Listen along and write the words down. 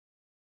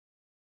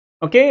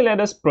Okay, let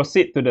us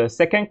proceed to the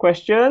second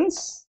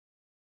questions.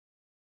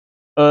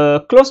 A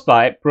close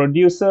pipe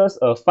produces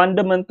a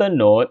fundamental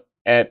note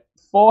at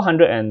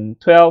 412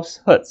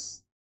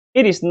 Hz.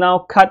 It is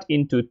now cut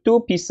into two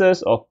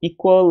pieces of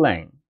equal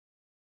length.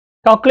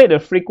 Calculate the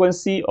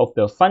frequency of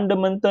the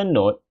fundamental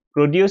note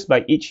produced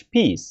by each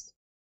piece.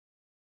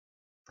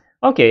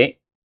 Okay,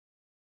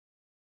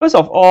 first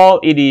of all,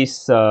 it is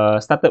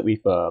started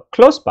with a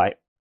closed pipe.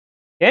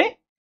 Okay,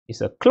 it's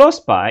a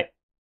closed pipe,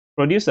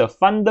 produce a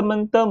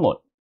fundamental mode.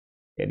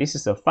 Okay, this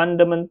is a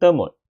fundamental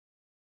mode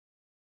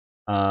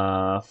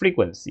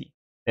frequency,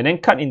 and then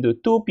cut into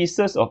two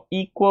pieces of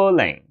equal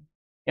length.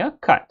 Yeah,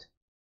 cut.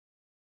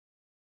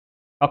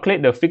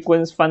 Calculate the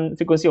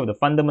frequency of the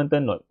fundamental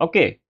node.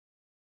 Okay.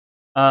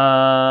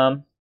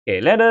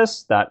 Okay, let us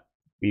start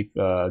with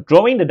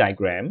drawing the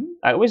diagram.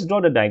 I always draw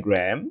the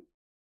diagram.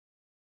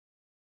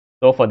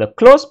 So for the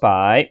closed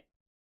pipe,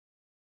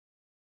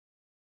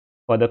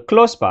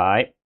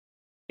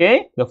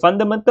 okay, the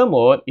fundamental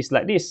mode is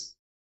like this.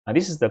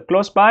 This is the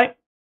closed pipe.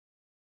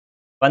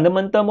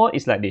 Fundamental mode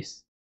is like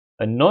this.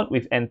 A node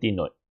with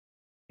antinode.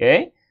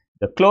 Okay,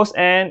 the closed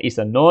end is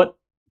a node.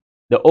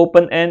 The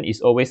open end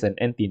is always an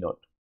antinode.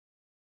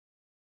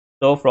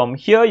 So from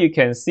here you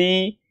can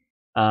see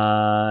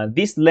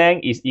this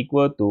length is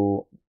equal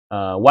to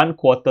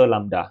 1/4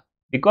 lambda,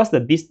 because the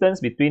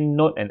distance between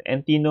node and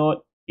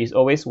antinode is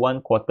always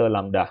 1/4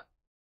 lambda.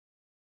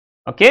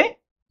 Okay,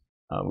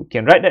 we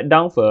can write that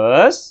down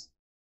first.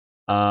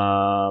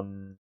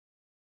 The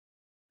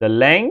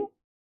length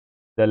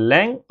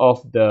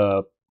of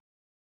the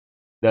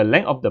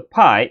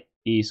pipe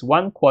is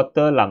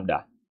 1/4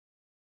 lambda.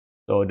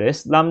 So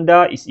this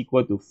lambda is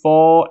equal to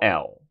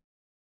 4L.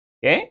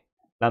 Okay,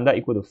 lambda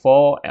equal to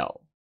 4L.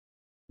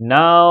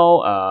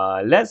 Now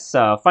let's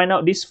find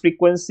out this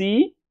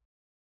frequency.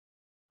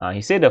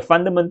 He said the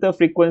fundamental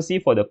frequency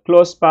for the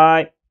closed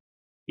pipe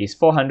is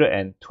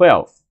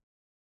 412.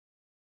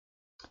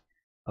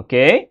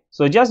 Okay,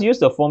 so just use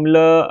the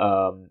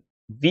formula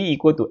V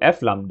equal to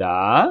F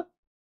lambda.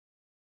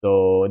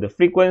 So the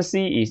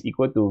frequency is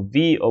equal to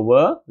V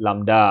over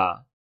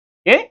lambda.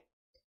 Okay,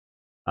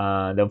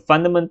 the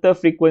fundamental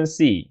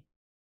frequency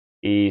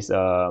is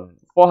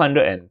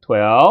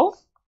 412.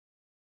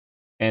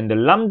 And the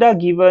lambda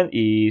given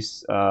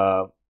is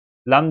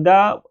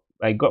lambda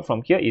I got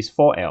from here is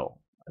 4L.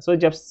 So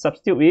just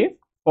substitute with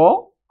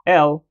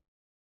 4L.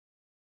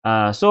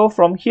 So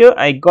from here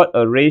I got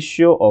a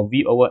ratio of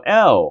V over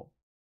L.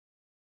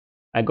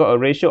 I got a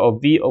ratio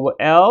of V over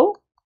L.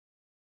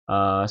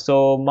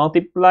 So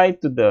multiply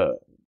to the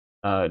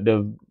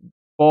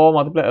 4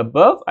 multiplied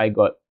above, I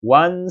got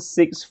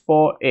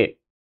 1648.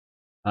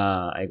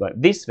 I got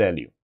this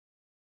value.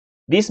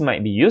 This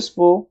might be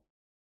useful.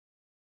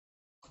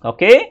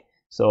 Okay,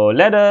 so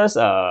let us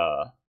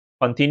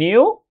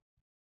continue.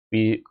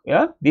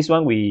 This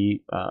one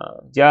we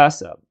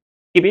just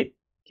keep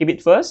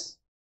it first.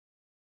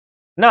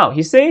 Now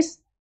he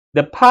says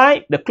the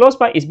closed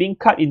pipe is being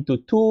cut into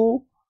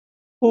two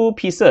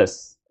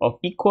pieces of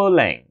equal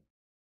length.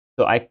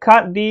 So I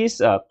cut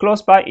this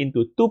closed pipe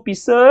into two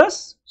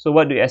pieces. So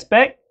what do you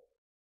expect?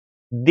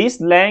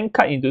 This length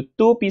cut into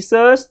two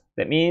pieces.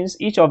 That means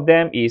each of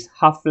them is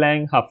half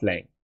length,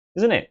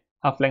 isn't it?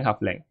 Half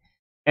length.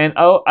 And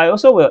I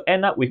also will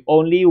end up with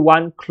only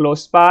one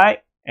closed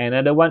pipe.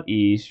 Another one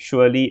is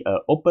surely an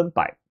open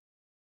pipe.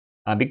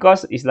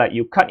 Because it's like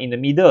you cut in the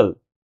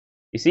middle.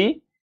 You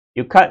see?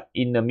 You cut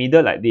in the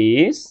middle like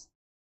this.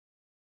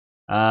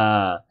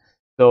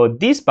 So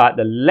this part,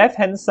 the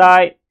left-hand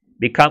side,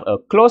 become a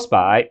closed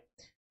pipe.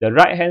 The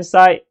right-hand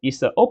side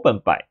is an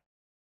open pipe.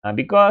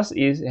 Because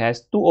it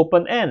has two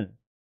open ends.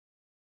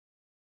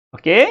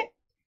 Okay?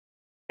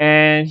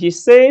 And he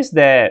says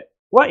that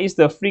what is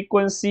the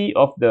frequency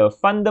of the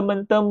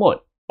fundamental mode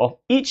of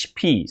each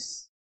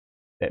piece?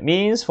 That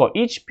means for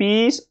each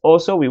piece,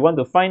 also we want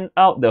to find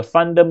out the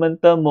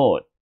fundamental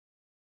mode.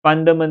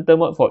 Fundamental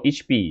mode for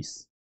each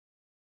piece.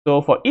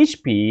 So for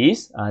each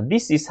piece,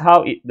 this is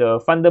how the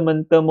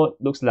fundamental mode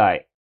looks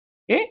like.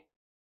 Okay?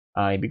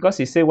 Because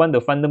he said want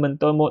the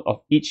fundamental mode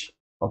of each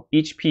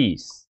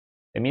piece.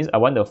 That means I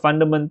want the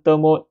fundamental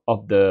mode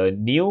of the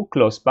new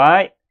closed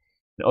pipe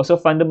and also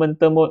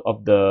fundamental mode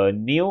of the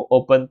new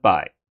open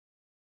pipe.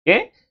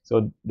 Okay,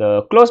 so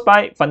the closed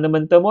pipe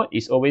fundamental mode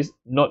is always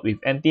node with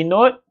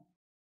antinode,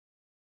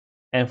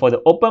 and for the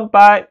open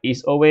pipe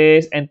is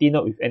always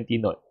antinode with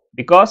antinode,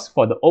 because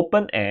for the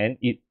open end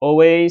it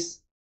always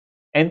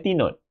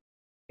antinode.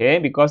 Okay,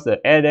 because the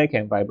air there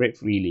can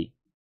vibrate freely.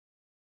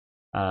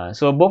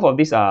 So both of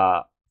these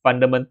are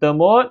fundamental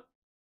mode.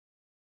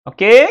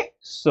 Okay,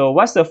 so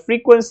what's the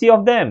frequency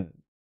of them?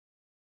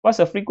 What's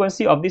the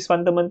frequency of this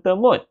fundamental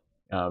mode?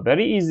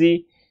 Very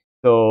easy.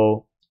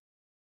 So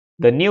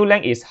the new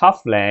length is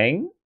half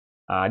length.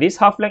 This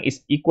half length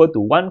is equal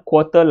to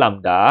 1/4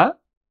 lambda.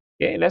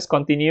 Okay, let's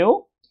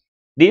continue.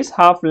 This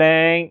half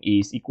length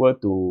is equal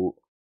to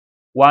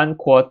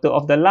 1/4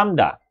 of the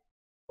lambda.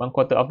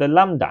 1/4 of the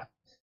lambda.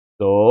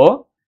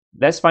 So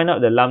let's find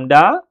out the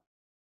lambda.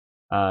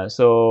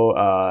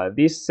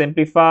 This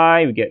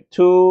simplify, we get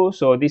 2.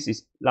 So this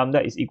is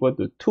lambda is equal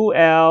to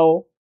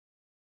 2L.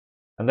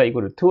 Lambda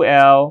equal to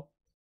 2L.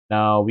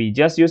 Now we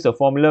just use the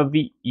formula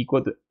V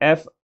equal to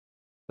F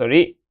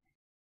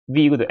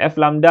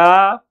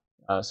lambda.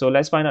 So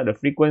let's find out the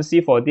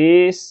frequency for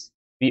this.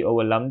 V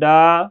over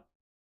lambda.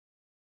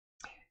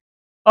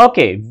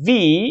 Okay,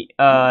 V,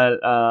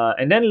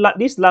 and then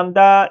this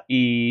lambda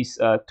is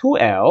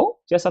 2L.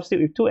 Just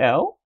substitute with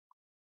 2L.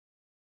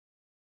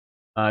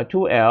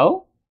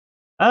 2L.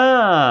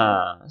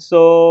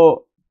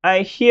 So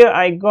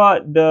I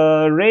got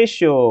the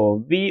ratio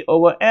V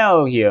over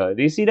L here.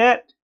 Do you see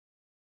that?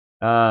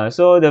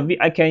 So the V,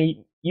 I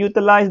can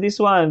utilize this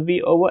one,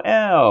 V over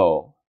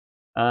L.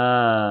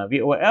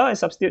 V over L, I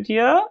substitute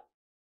here.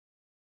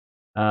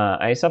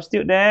 I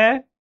substitute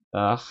there.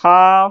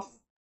 Half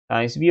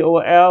times V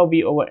over L.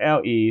 V over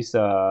L is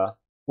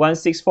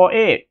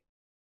 1648.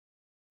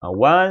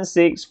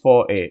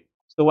 1648.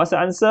 So what's the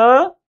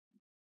answer?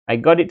 I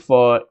got it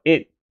for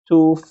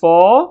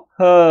 824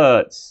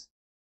 Hertz.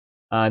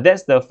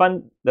 That's the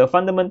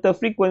fundamental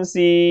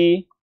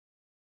frequency.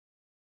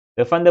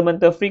 The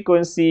fundamental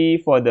frequency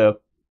for the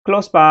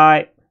closed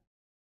pipe.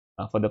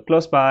 Okay,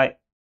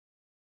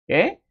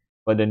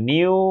 for the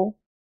new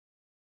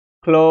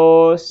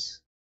closed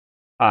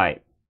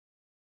pipe.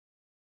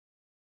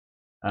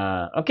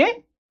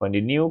 Okay, for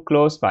the new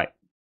closed pipe.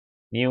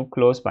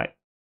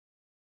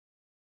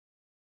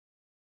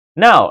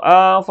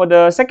 Now, for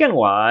the second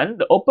one,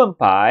 the open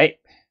pipe.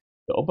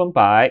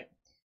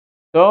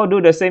 So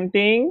do the same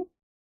thing.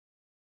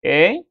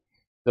 Okay.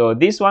 So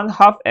this one,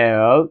 half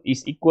L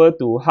is equal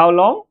to how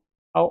long?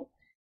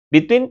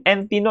 Between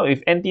antinode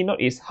with antinode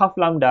is half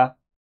lambda.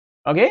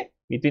 Okay.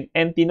 Between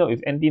antinode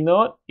with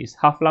antinode is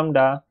half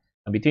lambda.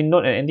 Between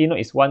node and antinode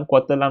is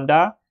 1/4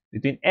 lambda.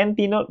 Between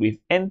antinode with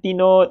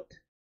antinode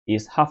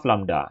is half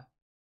lambda.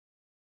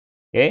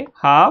 Okay,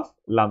 half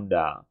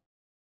lambda.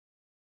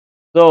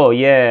 So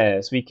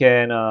yes, we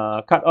can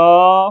cut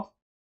off,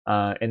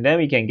 and then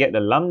we can get the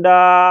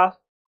lambda,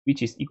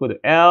 which is equal to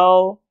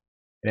L,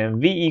 and then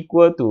V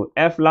equal to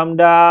F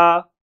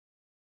lambda.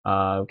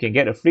 We can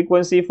get the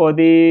frequency for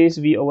this,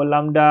 V over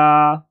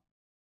lambda,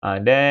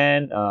 and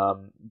then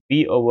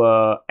V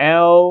over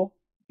L.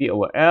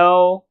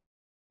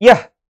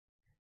 Yeah,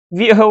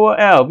 V over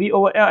L.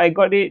 I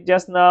got it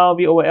just now.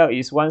 V over L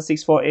is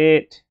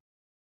 1648,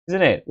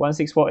 isn't it?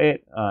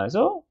 1648.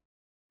 So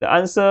the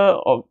answer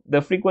of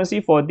the frequency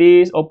for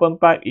this open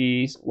pipe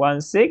is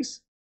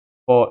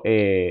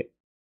 1648,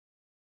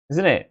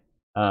 isn't it?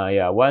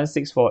 Yeah,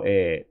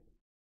 1648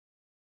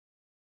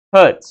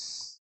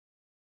 Hertz.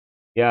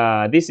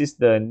 Yeah, this is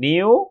the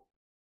new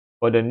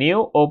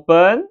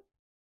open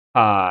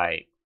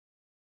pipe.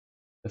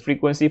 The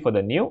frequency for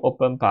the new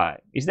open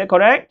pipe. Is that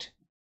correct?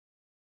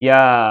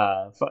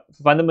 Yeah,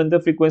 fundamental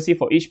frequency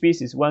for each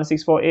piece is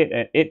 1648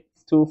 and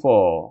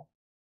 824.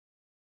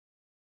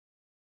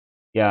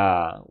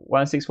 Yeah,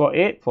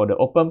 1648 for the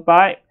open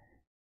pipe,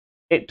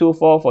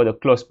 824 for the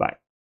closed pipe.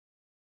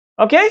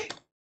 Okay,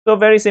 so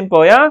very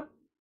simple, yeah.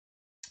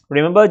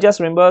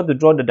 Just remember to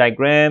draw the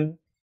diagram.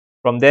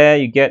 From there,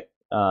 you get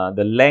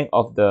the length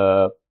of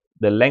the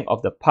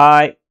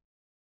pipe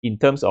in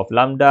terms of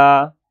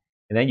lambda,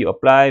 and then you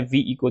apply V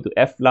equal to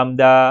F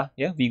lambda.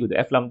 Yeah, V equal to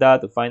F lambda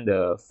to find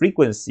the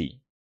frequency,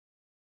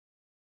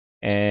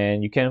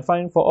 and you can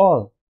find for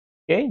all.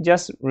 Okay,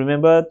 just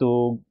remember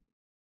to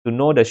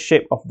know the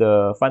shape of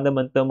the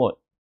fundamental mode.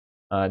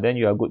 Then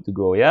you are good to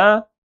go.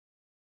 Yeah.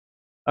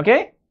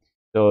 Okay.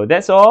 So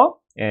that's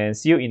all, and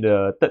see you in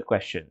the third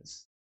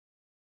questions.